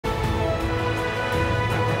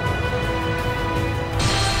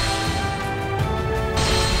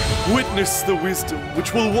Witness the wisdom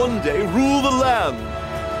which will one day rule the land.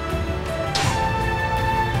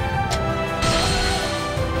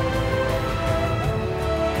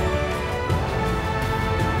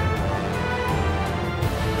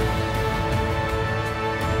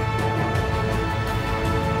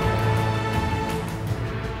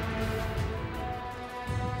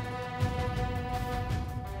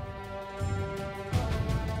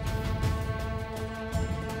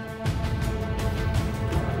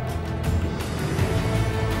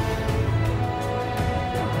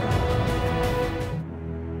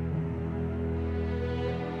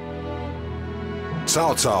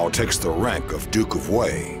 Cao Cao takes the rank of Duke of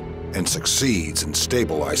Wei and succeeds in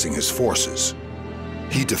stabilizing his forces.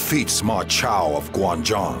 He defeats Ma Chao of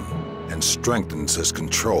Guanzhong and strengthens his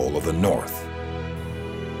control of the north.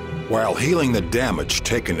 While healing the damage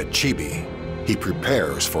taken at Chibi, he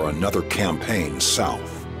prepares for another campaign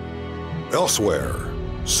south. Elsewhere,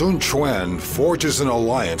 Sun Quan forges an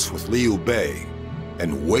alliance with Liu Bei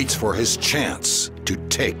and waits for his chance to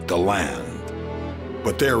take the land.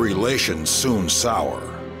 But their relations soon sour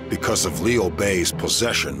because of Liu Bei's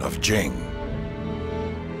possession of Jing,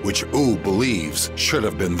 which Wu believes should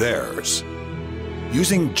have been theirs.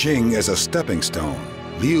 Using Jing as a stepping stone,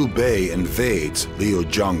 Liu Bei invades Liu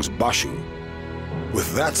Zhang's Bashu.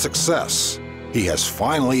 With that success, he has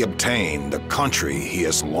finally obtained the country he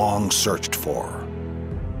has long searched for.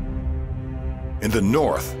 In the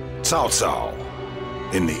north, Cao Cao.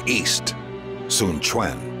 In the east, Sun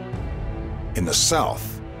Quan. In the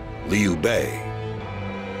south, Liu Bei.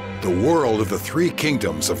 The world of the three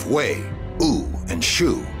kingdoms of Wei, Wu, and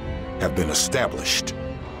Shu have been established.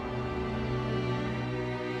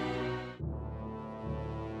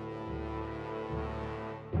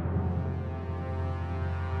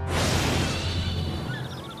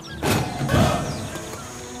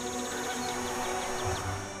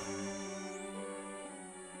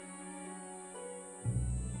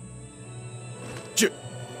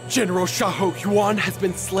 General Xiahou Yuan has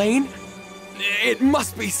been slain? It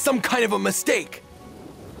must be some kind of a mistake.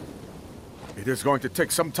 It is going to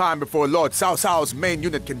take some time before Lord Cao Cao's main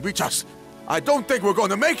unit can reach us. I don't think we're going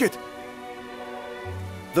to make it.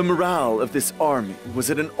 The morale of this army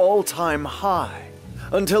was at an all-time high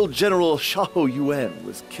until General Xiahou Yuan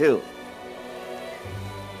was killed.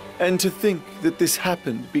 And to think that this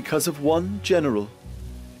happened because of one general,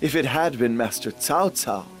 if it had been Master Cao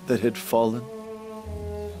Cao that had fallen.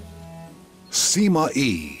 Sima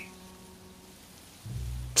Yi.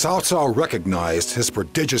 Cao Cao recognized his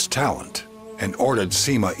prodigious talent and ordered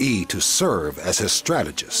Sima Yi to serve as his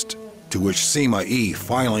strategist, to which Sima Yi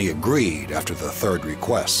finally agreed after the third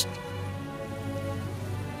request.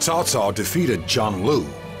 Cao Cao defeated Zhang Lu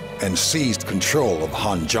and seized control of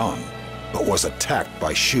Hanzhong, but was attacked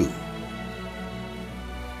by Shu.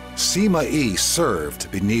 Sima Yi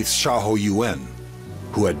served beneath Xiahou Yuan,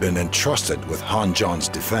 who had been entrusted with Hanzhong's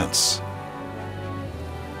defense.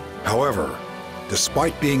 However,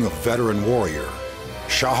 despite being a veteran warrior,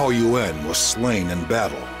 Xiahou Yuan was slain in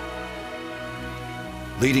battle,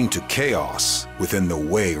 leading to chaos within the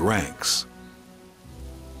Wei ranks.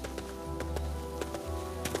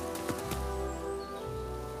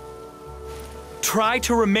 Try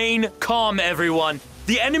to remain calm, everyone.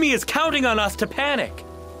 The enemy is counting on us to panic.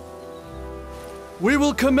 We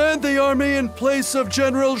will command the army in place of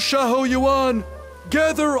General Xiahou Yuan.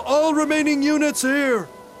 Gather all remaining units here.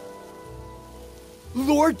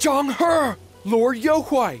 Lord Zhang He! Lord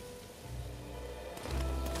Youhuai!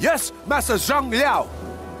 Yes, Master Zhang Liao!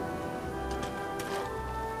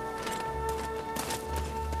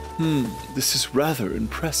 This is rather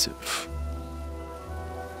impressive.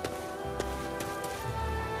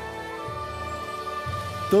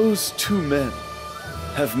 Those two men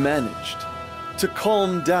have managed to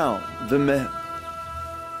calm down the men.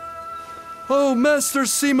 Oh, Master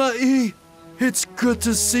Sima Yi, it's good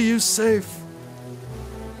to see you safe.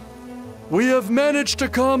 We have managed to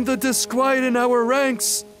calm the disquiet in our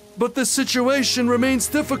ranks, but the situation remains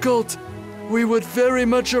difficult. We would very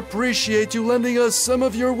much appreciate you lending us some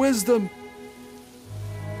of your wisdom.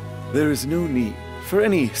 There is no need for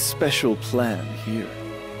any special plan here.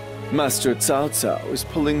 Master Cao Cao is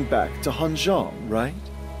pulling back to Hanzhong, right?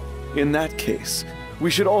 In that case, we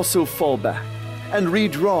should also fall back and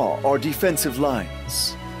redraw our defensive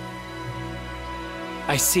lines.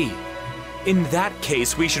 I see. In that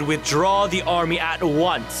case, we should withdraw the army at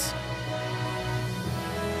once.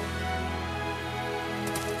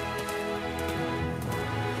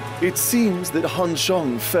 It seems that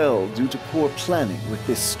Hanzhong fell due to poor planning with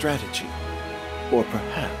this strategy. Or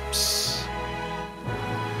perhaps...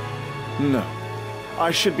 No. I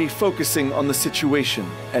should be focusing on the situation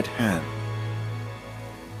at hand.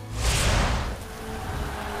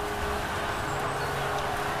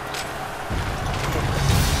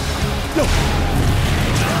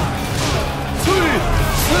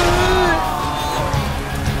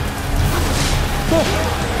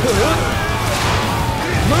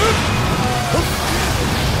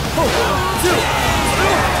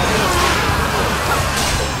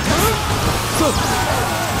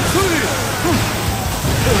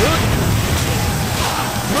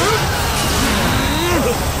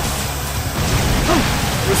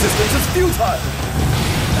 Resistance is futile!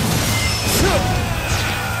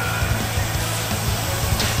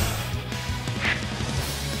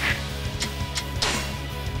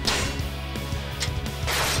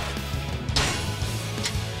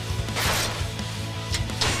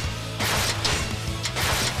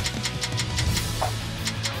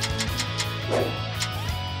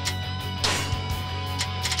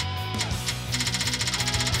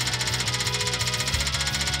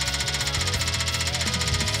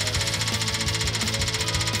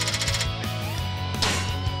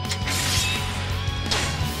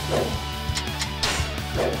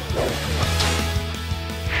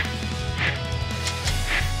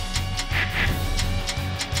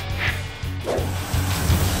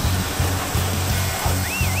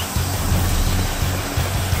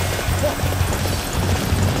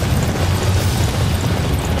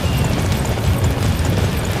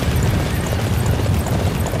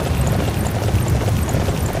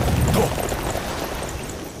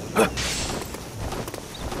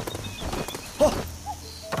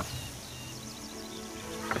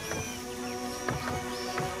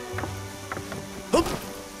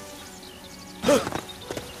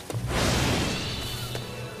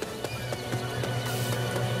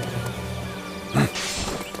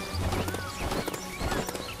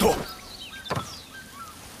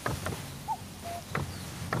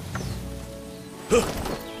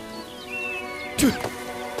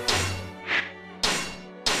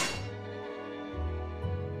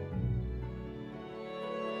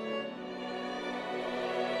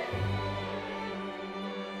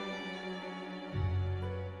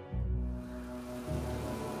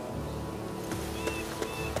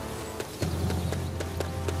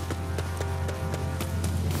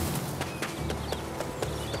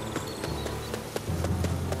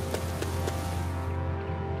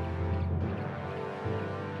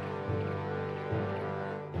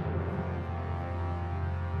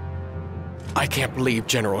 I can't believe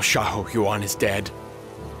General Xiahou Yuan is dead.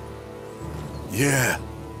 Yeah,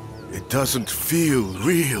 it doesn't feel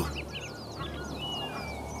real.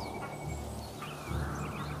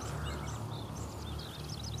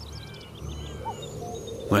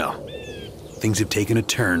 Well, things have taken a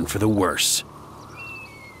turn for the worse.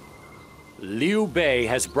 Liu Bei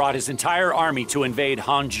has brought his entire army to invade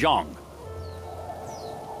Hanzhong.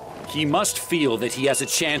 He must feel that he has a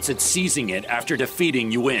chance at seizing it after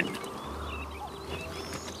defeating Yuan.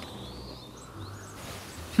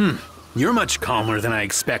 You're much calmer than I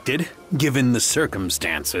expected, given the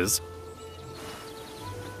circumstances.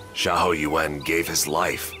 Xiahou Yuan gave his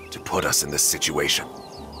life to put us in this situation.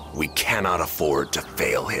 We cannot afford to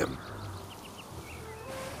fail him.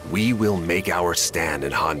 We will make our stand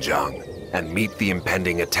in Hanzhong and meet the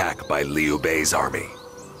impending attack by Liu Bei's army.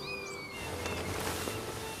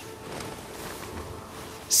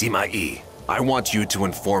 Sima Yi, I want you to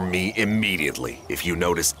inform me immediately if you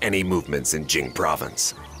notice any movements in Jing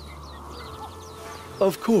province.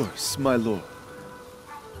 Of course, my lord.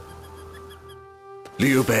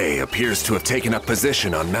 Liu Bei appears to have taken up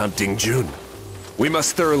position on Mount Dingjun. We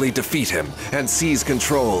must thoroughly defeat him and seize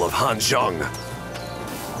control of Hanzhong.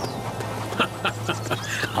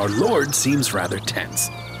 Our lord seems rather tense.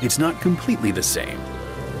 It's not completely the same,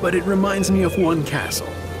 but it reminds me of one castle.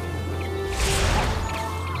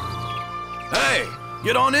 Hey,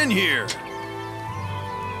 get on in here!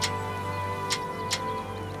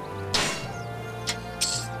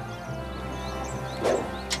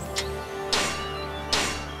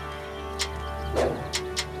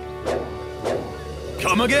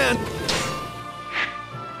 Come again!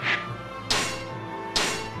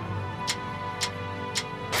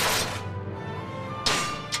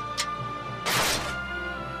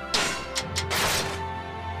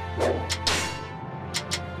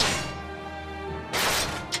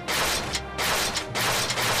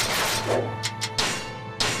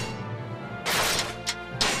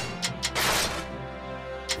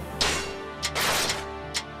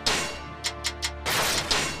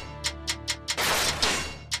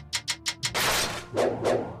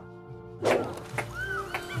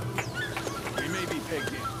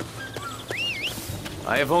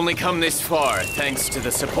 I have only come this far thanks to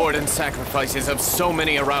the support and sacrifices of so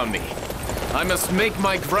many around me. I must make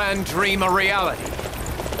my grand dream a reality.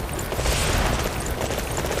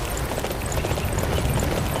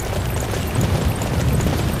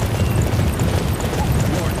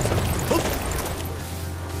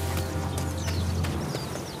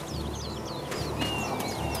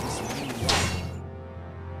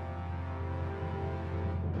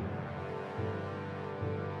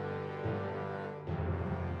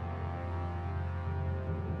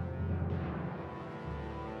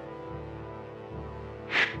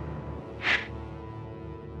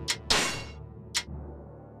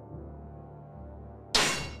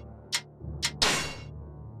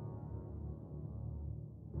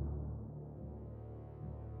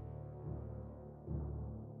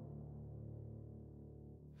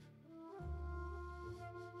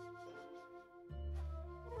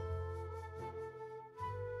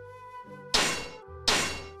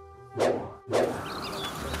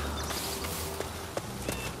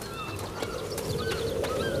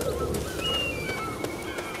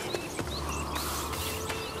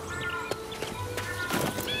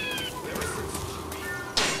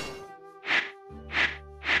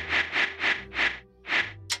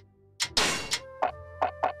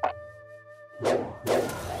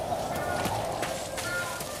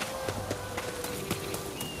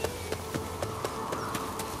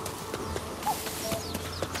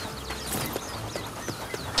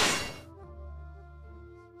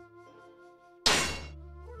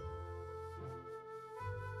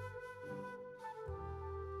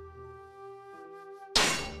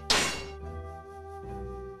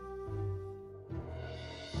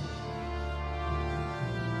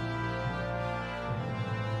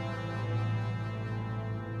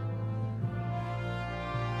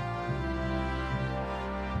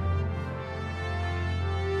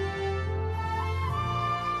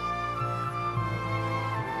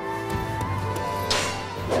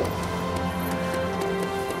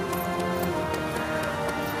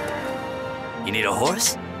 You need a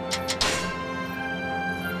horse?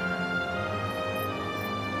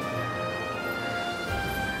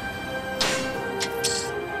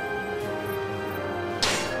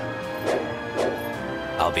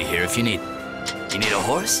 I'll be here if you need. You need a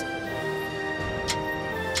horse?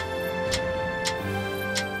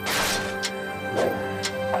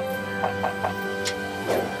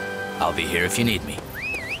 I'll be here if you need me.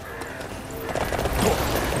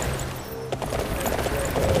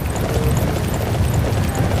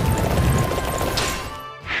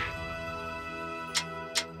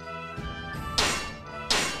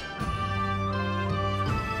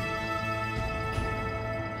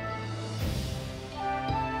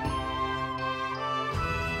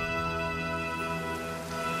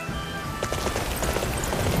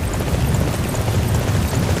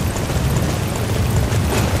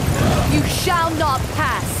 Shall not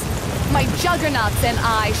pass. My juggernauts and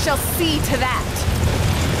I shall see to that.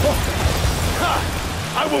 Ha!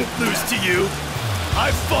 I won't lose to you.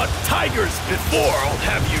 I've fought tigers before, I'll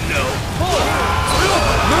have you know.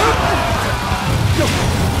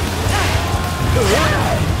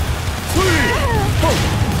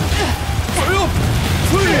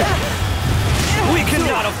 We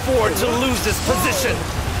cannot afford to lose this position.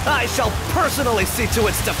 I shall personally see to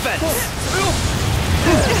its defense.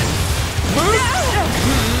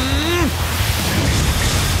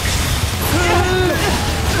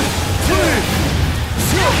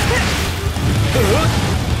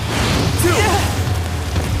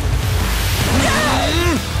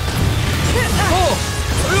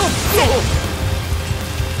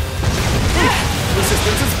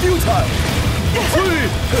 Resistance is futile!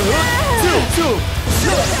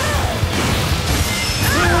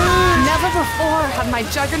 Never before have my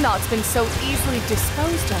juggernauts been so easily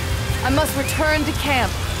disposed of. I must return to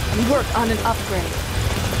camp and work on an upgrade.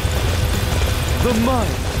 The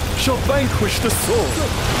mind shall vanquish the soul.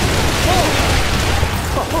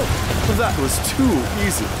 That was too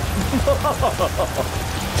easy.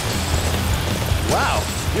 Wow,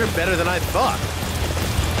 you're better than I thought.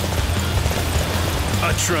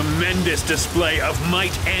 A tremendous display of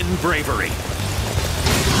might and bravery.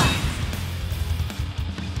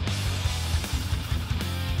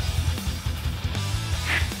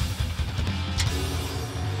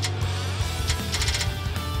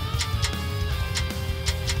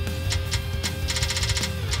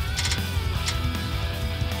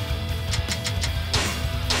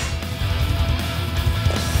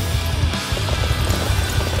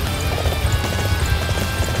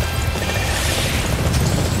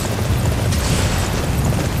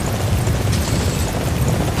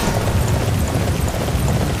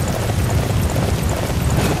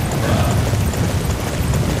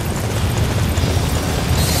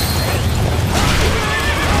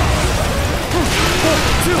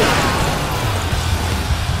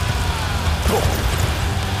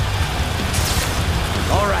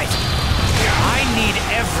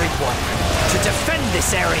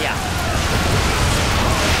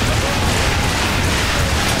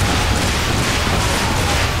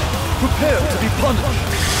 punish.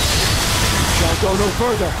 Shall go no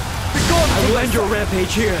further. I will end your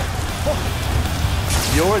rampage here.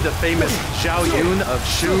 You're the famous Zhao Yun of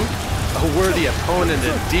Shu? A worthy opponent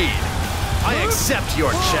indeed. I accept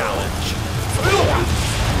your challenge.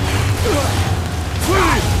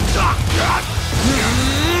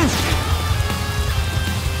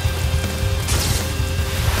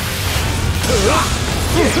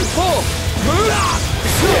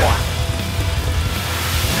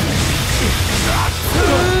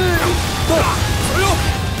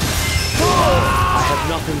 I have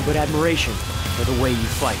nothing but admiration for the way you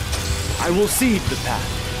fight. I will cede the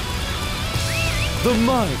path. The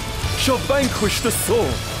mind shall vanquish the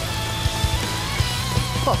soul.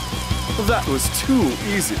 That was too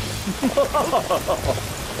easy.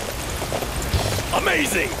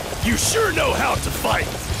 Amazing! You sure know how to fight!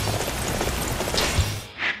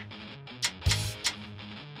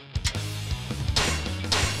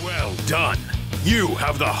 Well done. You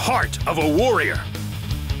have the heart of a warrior.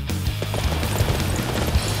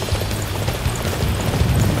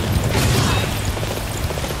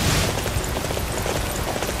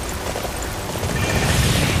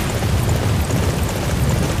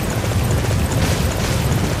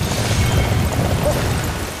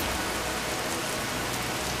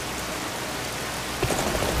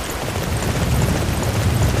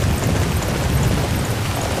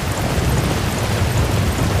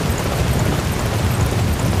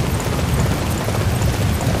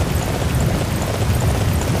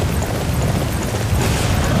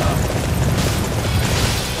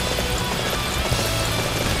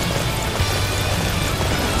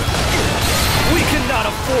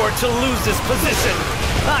 To lose this position,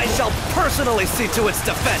 I shall personally see to its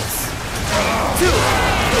defense.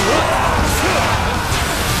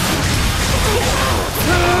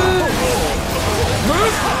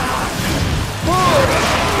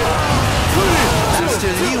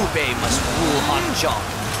 Sister Liu Bei must rule Hanzhong.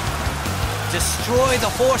 Destroy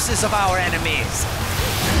the forces of our enemies.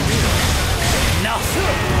 Enough!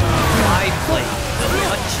 My blade will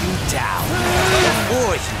cut you down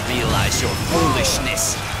before you realize your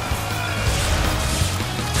foolishness.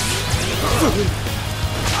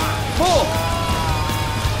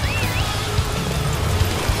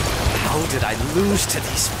 How did I lose to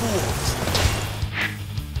these fools?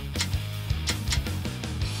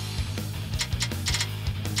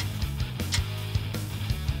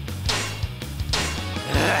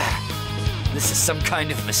 This is some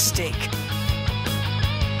kind of mistake.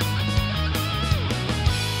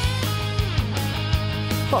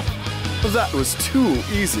 That was too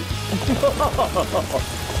easy.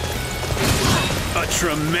 A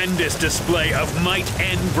tremendous display of might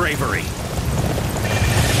and bravery.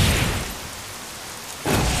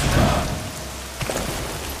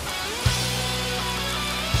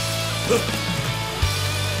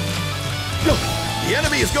 The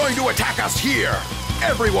enemy is going to attack us here.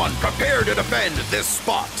 Everyone, prepare to defend this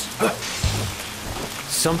spot.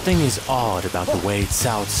 Something is odd about the way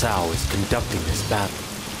Cao Cao is conducting this battle.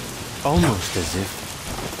 Almost as if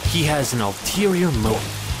he has an ulterior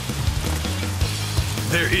motive.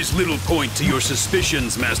 There is little point to your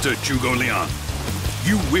suspicions, Master Zhuge Liang.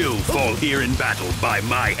 You will fall here in battle by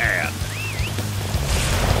my hand.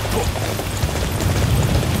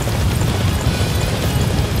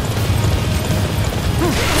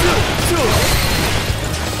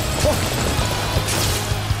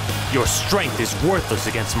 Your strength is worthless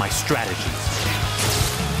against my strategies.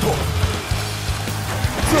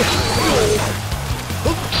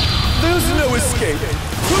 There's no escape.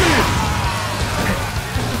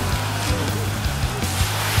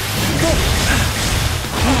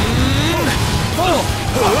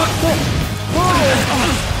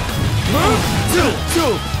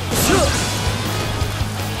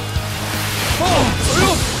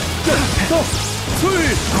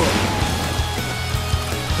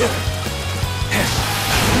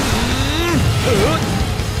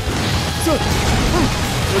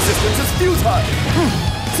 Resistance is futile.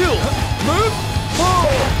 Move.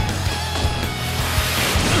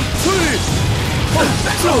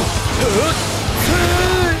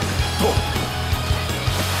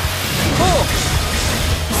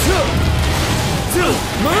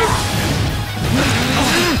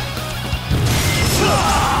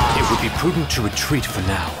 It would be prudent to retreat for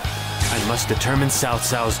now. I must determine Cao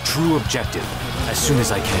Cao's true objective as soon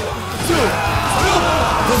as I can.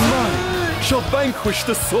 The mind shall vanquish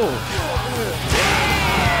the soul.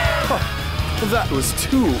 That was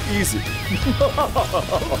too easy.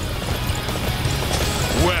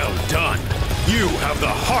 Well done. You have the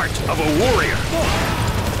heart of a warrior.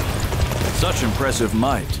 Such impressive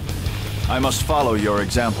might. I must follow your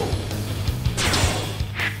example.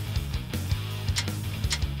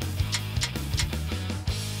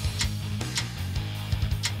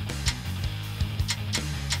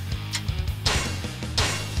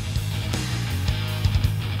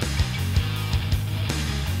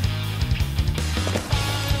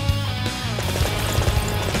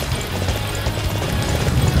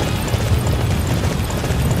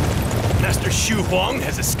 Xu Huang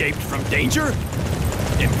has escaped from danger?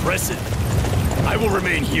 Impressive. I will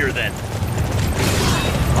remain here then.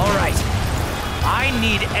 All right. I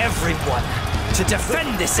need everyone to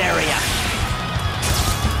defend this area.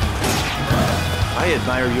 I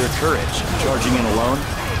admire your courage, charging in alone.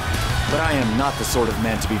 But I am not the sort of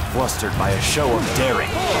man to be flustered by a show of daring.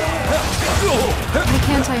 Why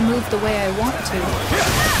can't I move the way I want to?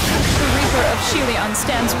 The Reaper of Shilian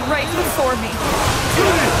stands right before me.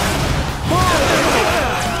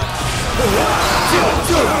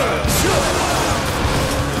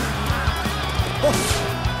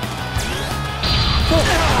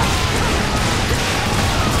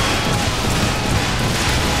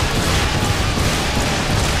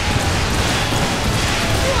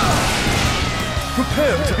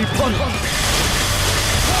 Prepare to be punished!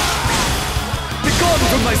 Begone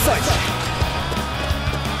from my sight!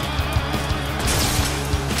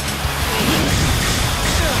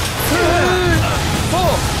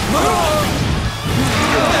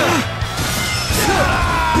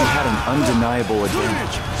 We had an undeniable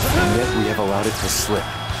advantage, and yet we have allowed it to slip.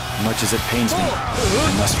 Much as it pains me,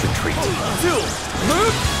 we must retreat.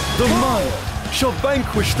 The mind shall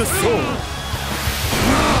vanquish the soul!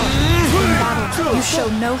 In battle, you show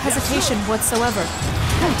no hesitation whatsoever.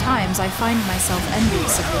 At times, I find myself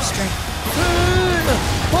envious of your strength.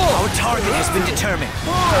 Our target has been determined.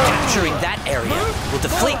 Capturing that area will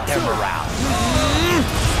deflate their morale.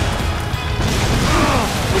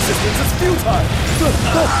 Resistance is futile!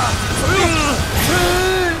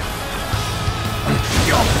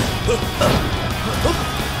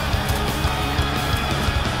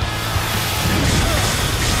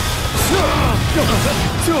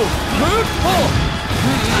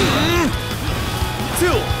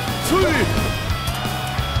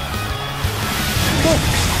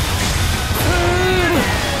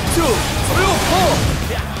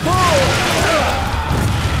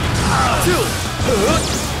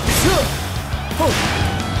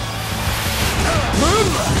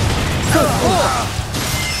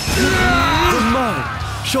 The mind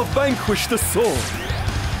shall vanquish the soul!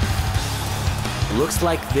 Looks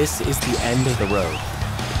like this is the end of the road.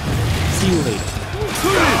 See you later.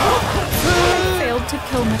 I failed to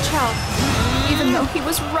kill Ma Chao, even though he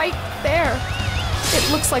was right there.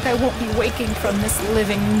 It looks like I won't be waking from this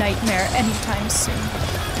living nightmare anytime soon.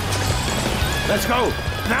 Let's go!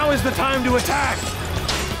 Now is the time to attack!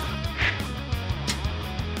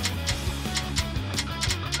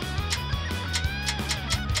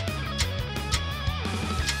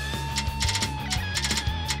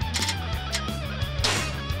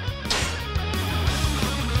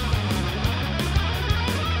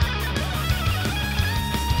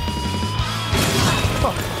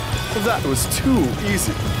 That was too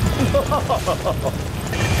easy.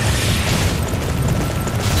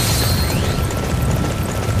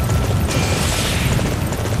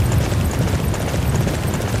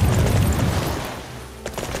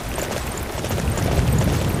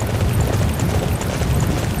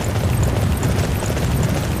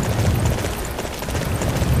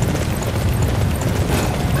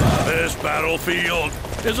 This battlefield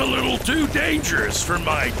is a little too dangerous for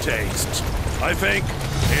my tastes. I think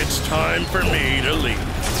it's time for me to leave.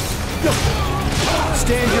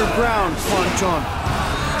 Stand your ground, Quan Zhong.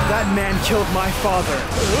 That man killed my father.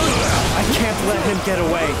 I can't let him get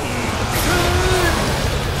away.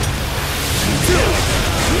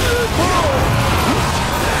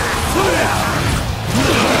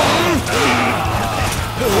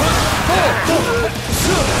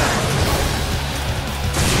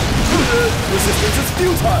 Resistance is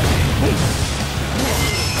futile!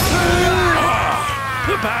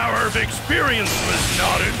 The power of experience was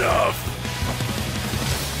not enough.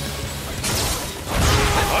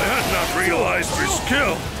 I had not realized your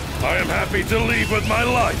skill. I am happy to leave with my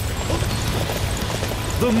life.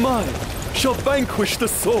 The mind shall vanquish the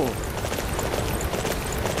soul.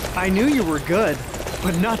 I knew you were good,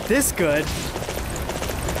 but not this good.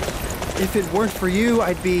 If it weren't for you,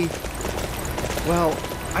 I'd be... Well,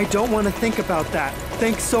 I don't want to think about that.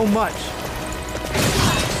 Thanks so much.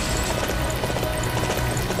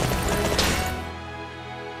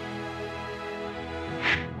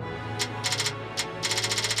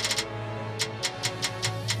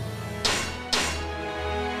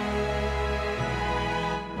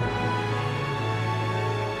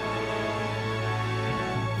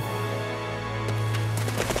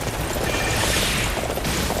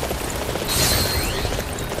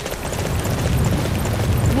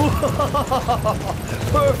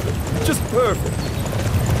 Perfect, just perfect.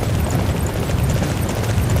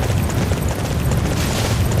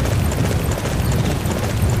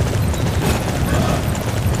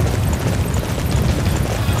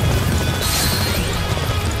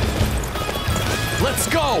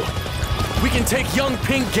 take young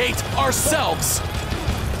Pink Gate ourselves!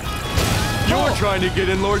 You're trying to get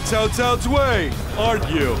in Lord Cao Cao's way, aren't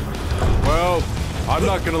you? Well, I'm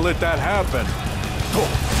not gonna let that happen.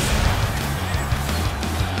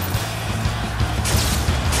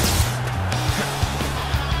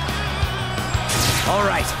 All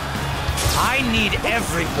right. I need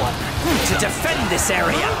everyone to defend this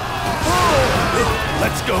area.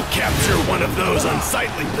 Let's go capture one of those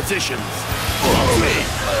unsightly positions. Follow me.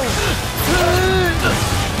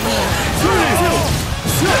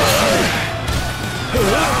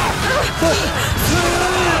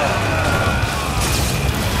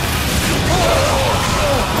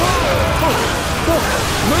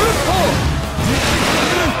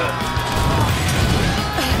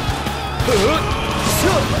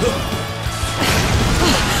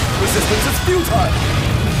 Resistance is futile!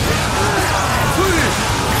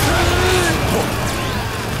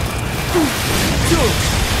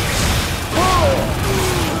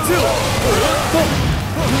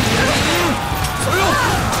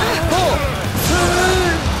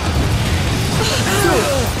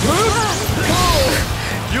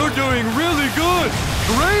 You're doing really good!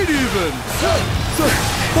 Great even!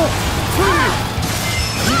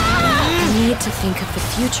 We need to think of the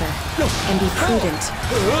future and be prudent.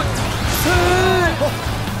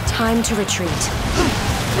 Time to retreat.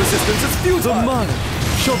 Resistance is futile! The mind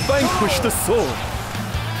shall vanquish the sword!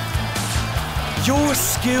 Your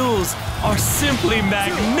skills are simply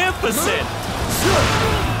magnificent!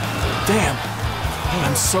 Damn,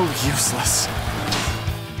 I'm so useless.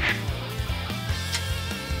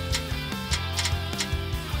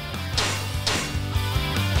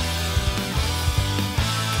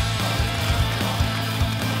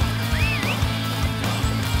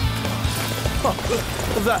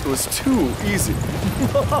 That was too easy.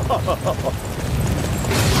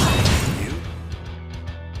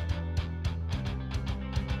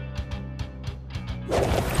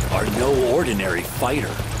 Are no ordinary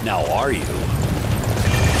fighter, now are you?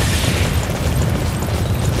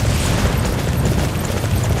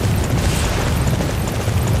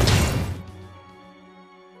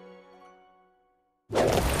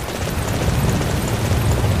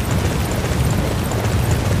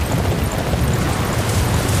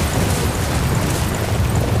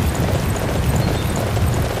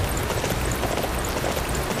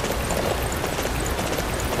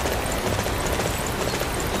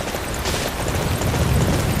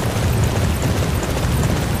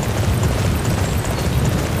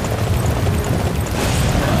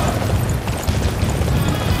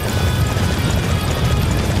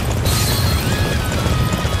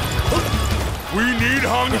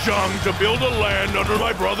 To build a land under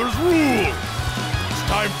my brother's rule. It's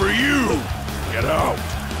time for you. Get out.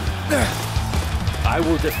 I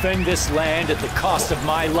will defend this land at the cost of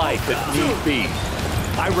my life if need be.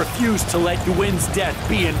 I refuse to let Yuin's death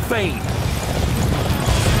be in vain.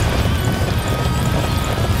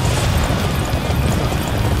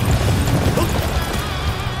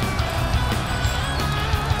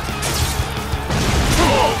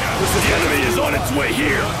 The enemy is on its way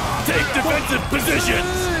here. Take defensive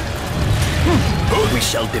positions. We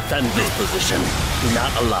shall defend this position. Do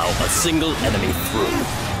not allow a single enemy through.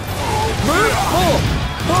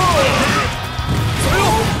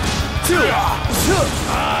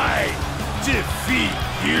 I defeat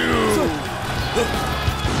you.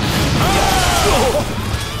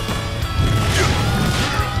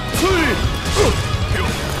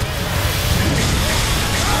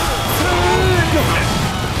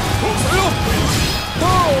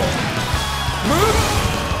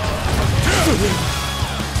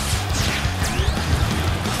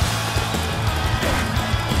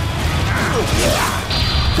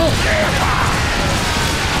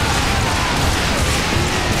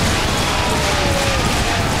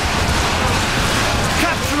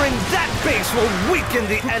 Capturing that base will weaken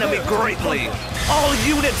the enemy greatly. All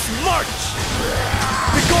units march!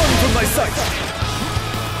 Begone from my sight!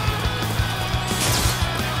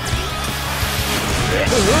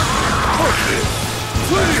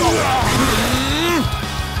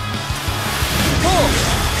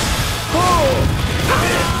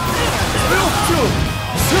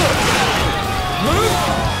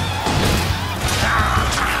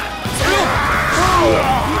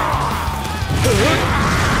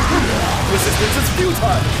 Resistance is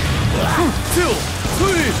futile!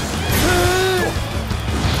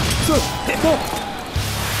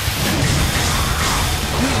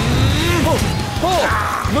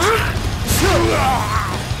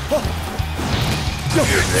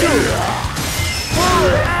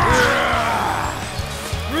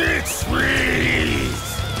 Retreat!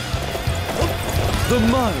 The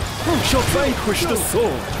mind shall vanquish the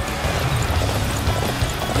soul.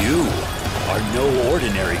 You are no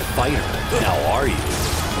ordinary fighter, now are you?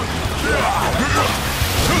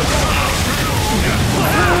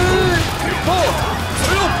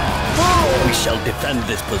 We shall defend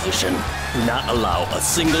this position. Do not allow a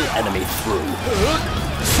single enemy through.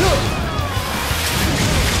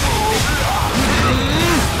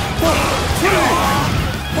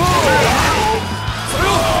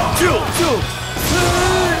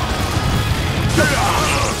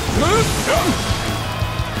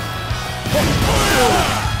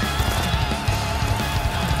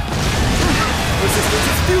 Resistance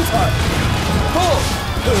is futile.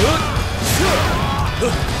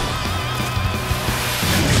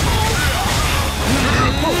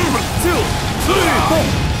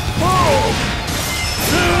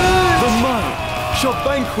 The mind shall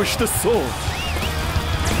vanquish the soul.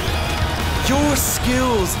 Your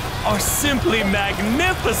skills are simply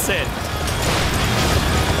magnificent!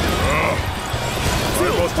 I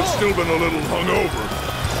must have still been a little hungover.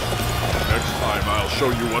 Next time I'll show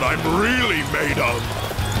you what I'm really made of.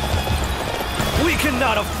 We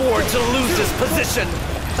cannot afford to lose this position.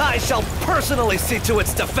 I shall personally see to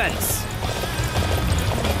its defense.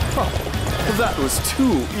 That was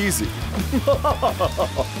too easy.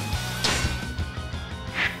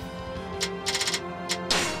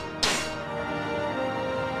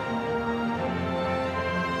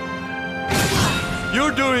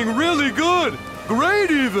 You're doing really good!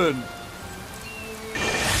 Great, even!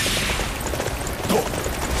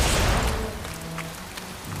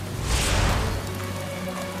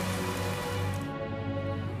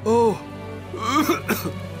 Oh,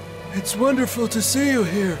 it's wonderful to see you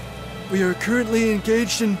here. We are currently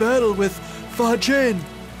engaged in battle with Fa Jian.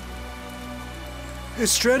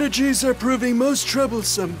 His strategies are proving most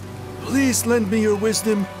troublesome. Please lend me your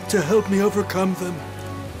wisdom to help me overcome them.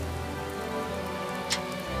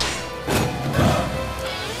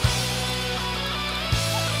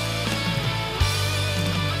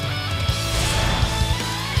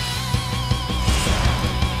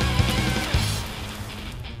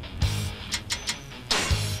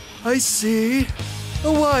 I see.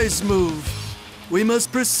 A wise move. We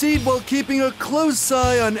must proceed while keeping a close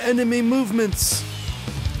eye on enemy movements.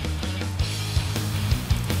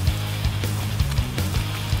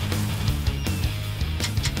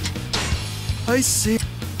 I see.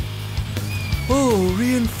 Oh,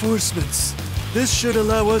 reinforcements. This should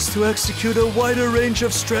allow us to execute a wider range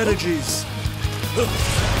of strategies.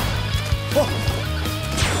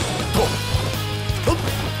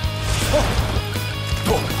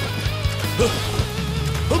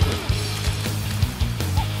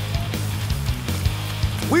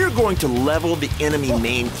 We're going to level the enemy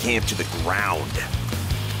main camp to the ground.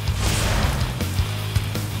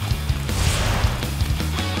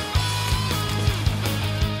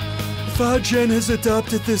 Fa Jian has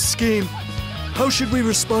adopted this scheme. How should we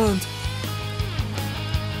respond?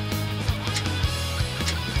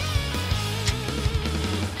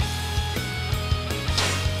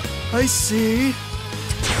 I see.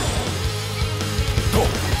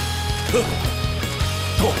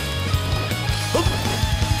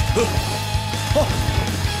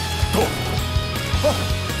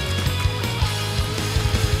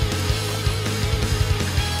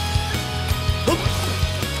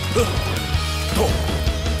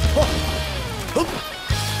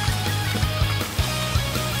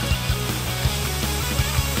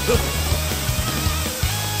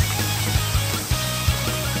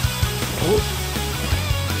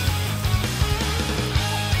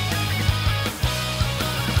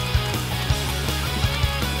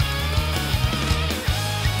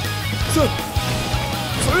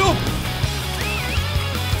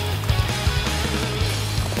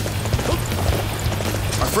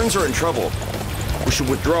 Our friends are in trouble. We should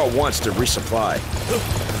withdraw once to resupply.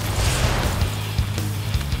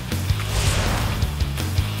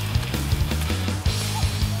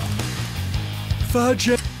 Fa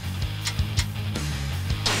Jian.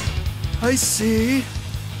 I see.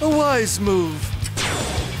 A wise move.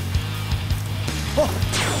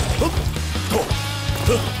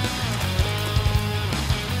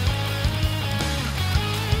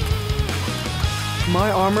 My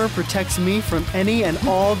armor protects me from any and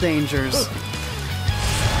all dangers.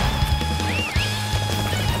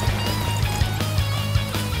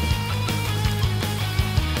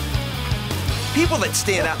 People that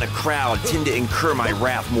stand out in a crowd tend to incur my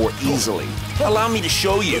wrath more easily. Allow me to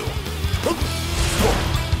show you.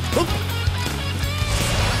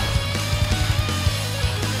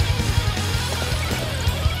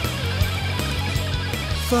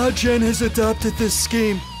 Fa Jian has adopted this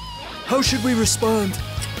scheme. How should we respond?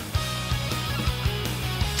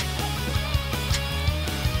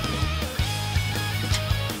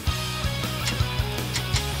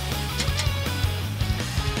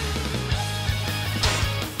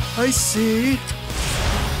 I see.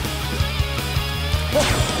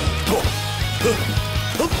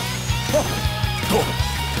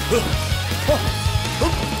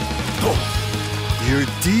 Your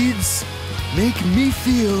deeds make me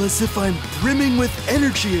feel as if I'm brimming with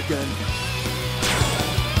energy again.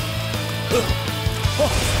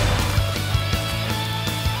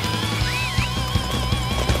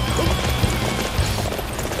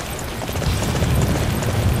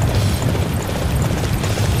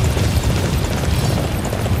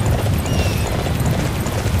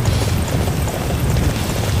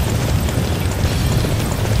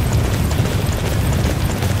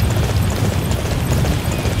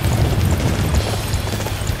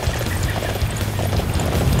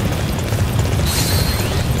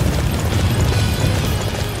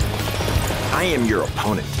 I am your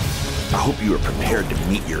opponent. I hope you are prepared to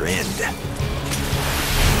meet your end.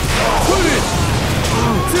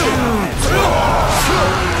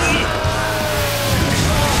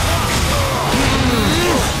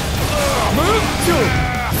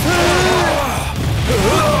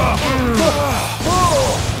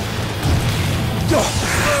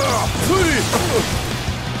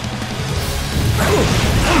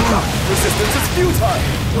 Resistance is futile!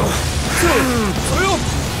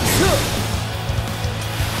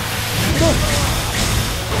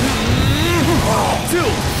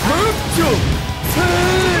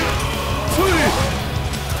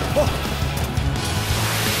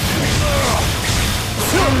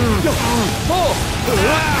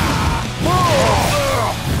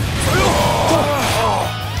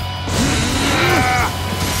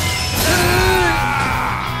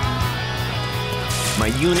 My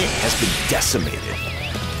unit has been decimated.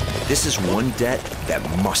 This is one debt that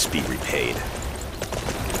must be repaid.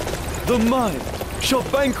 The mind shall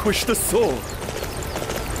vanquish the soul.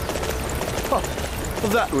 Ha,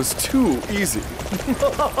 that was too easy.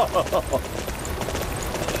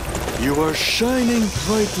 You are shining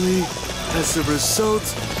brightly as a result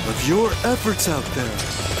of your efforts out there.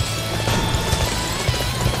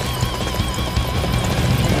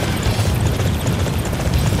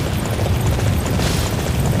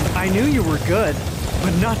 I knew you were good,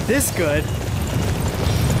 but not this good.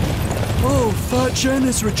 Oh, Fa Zhen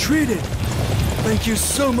is retreating. Thank you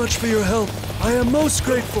so much for your help. I am most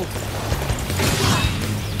grateful.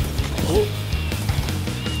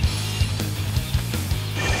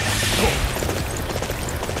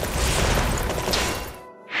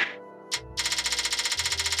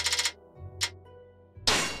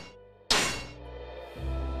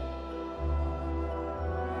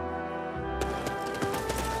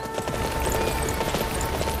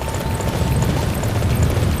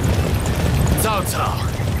 Cao Cao,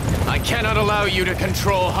 I cannot allow you to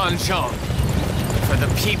control Hanzhong. For the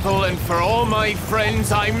people and for all my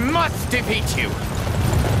friends, I must defeat you!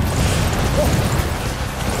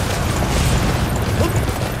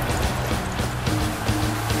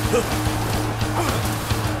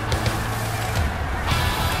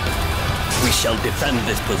 We shall defend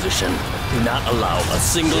this position. Do not allow a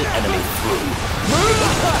single enemy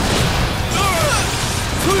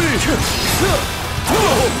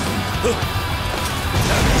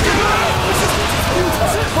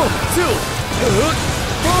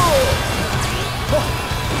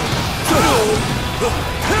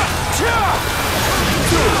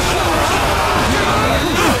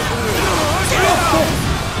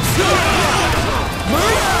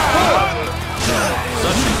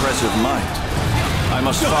Such impressive might. I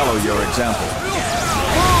must follow your example.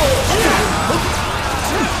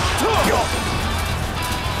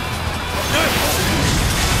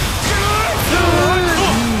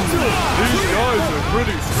 These guys are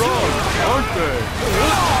pretty strong, aren't they?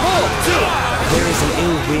 There is an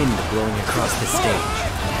ill wind blowing across the stage.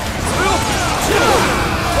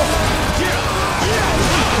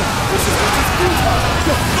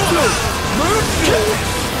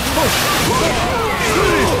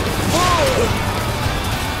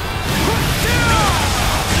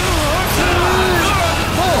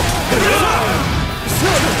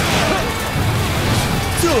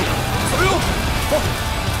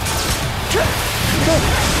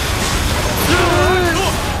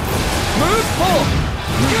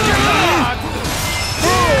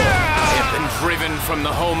 I have been driven from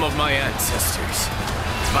the home of my ancestors,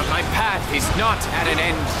 but my path is not at an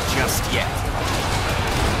end just yet.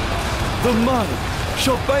 The mind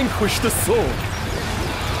shall vanquish the soul.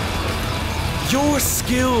 Your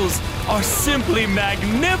skills are simply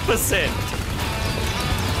magnificent!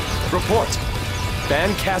 Report!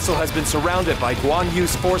 Fan Castle has been surrounded by Guan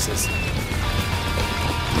Yu's forces.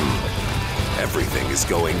 Everything is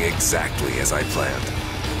going exactly as I planned.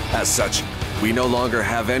 As such, we no longer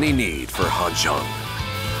have any need for Han Zhong.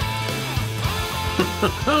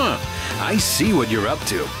 I see what you're up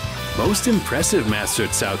to. Most impressive, Master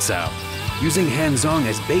Cao Cao. Using Han Zhong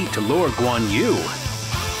as bait to lure Guan Yu.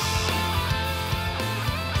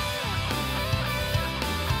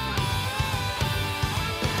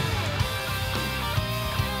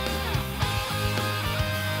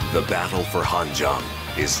 The battle for Han Zhong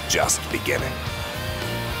is just beginning.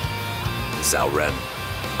 Cao Ren,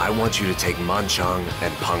 I want you to take Manchang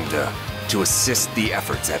and Peng De to assist the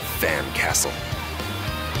efforts at Fan Castle.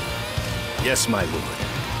 Yes, my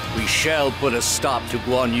lord. We shall put a stop to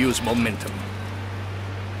Guan Yu's momentum.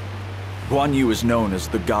 Guan Yu is known as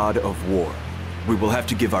the God of War. We will have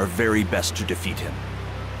to give our very best to defeat him.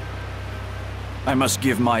 I must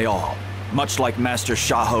give my all, much like Master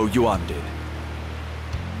Xiahou Yuan did.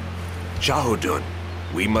 Xiahou Dun,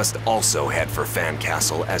 we must also head for Fan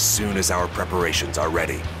Castle as soon as our preparations are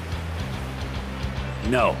ready.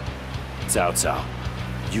 No, Cao Cao.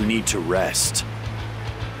 You need to rest.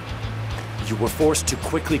 You were forced to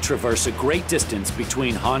quickly traverse a great distance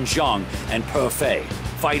between Han Zhong and Perfei,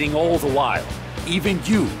 fighting all the while. Even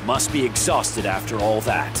you must be exhausted after all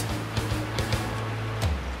that.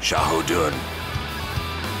 Xiahou Dun.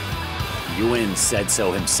 Yuan said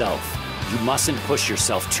so himself. You mustn't push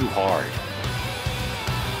yourself too hard.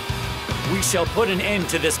 We shall put an end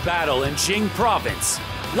to this battle in Jing Province.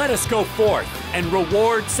 Let us go forth and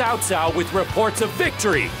reward Cao Cao with reports of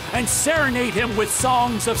victory and serenade him with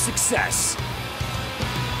songs of success.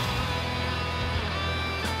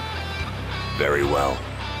 Very well.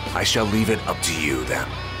 I shall leave it up to you then.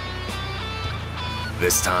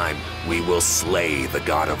 This time, we will slay the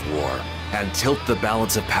God of War and tilt the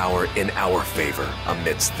balance of power in our favor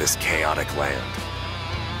amidst this chaotic land.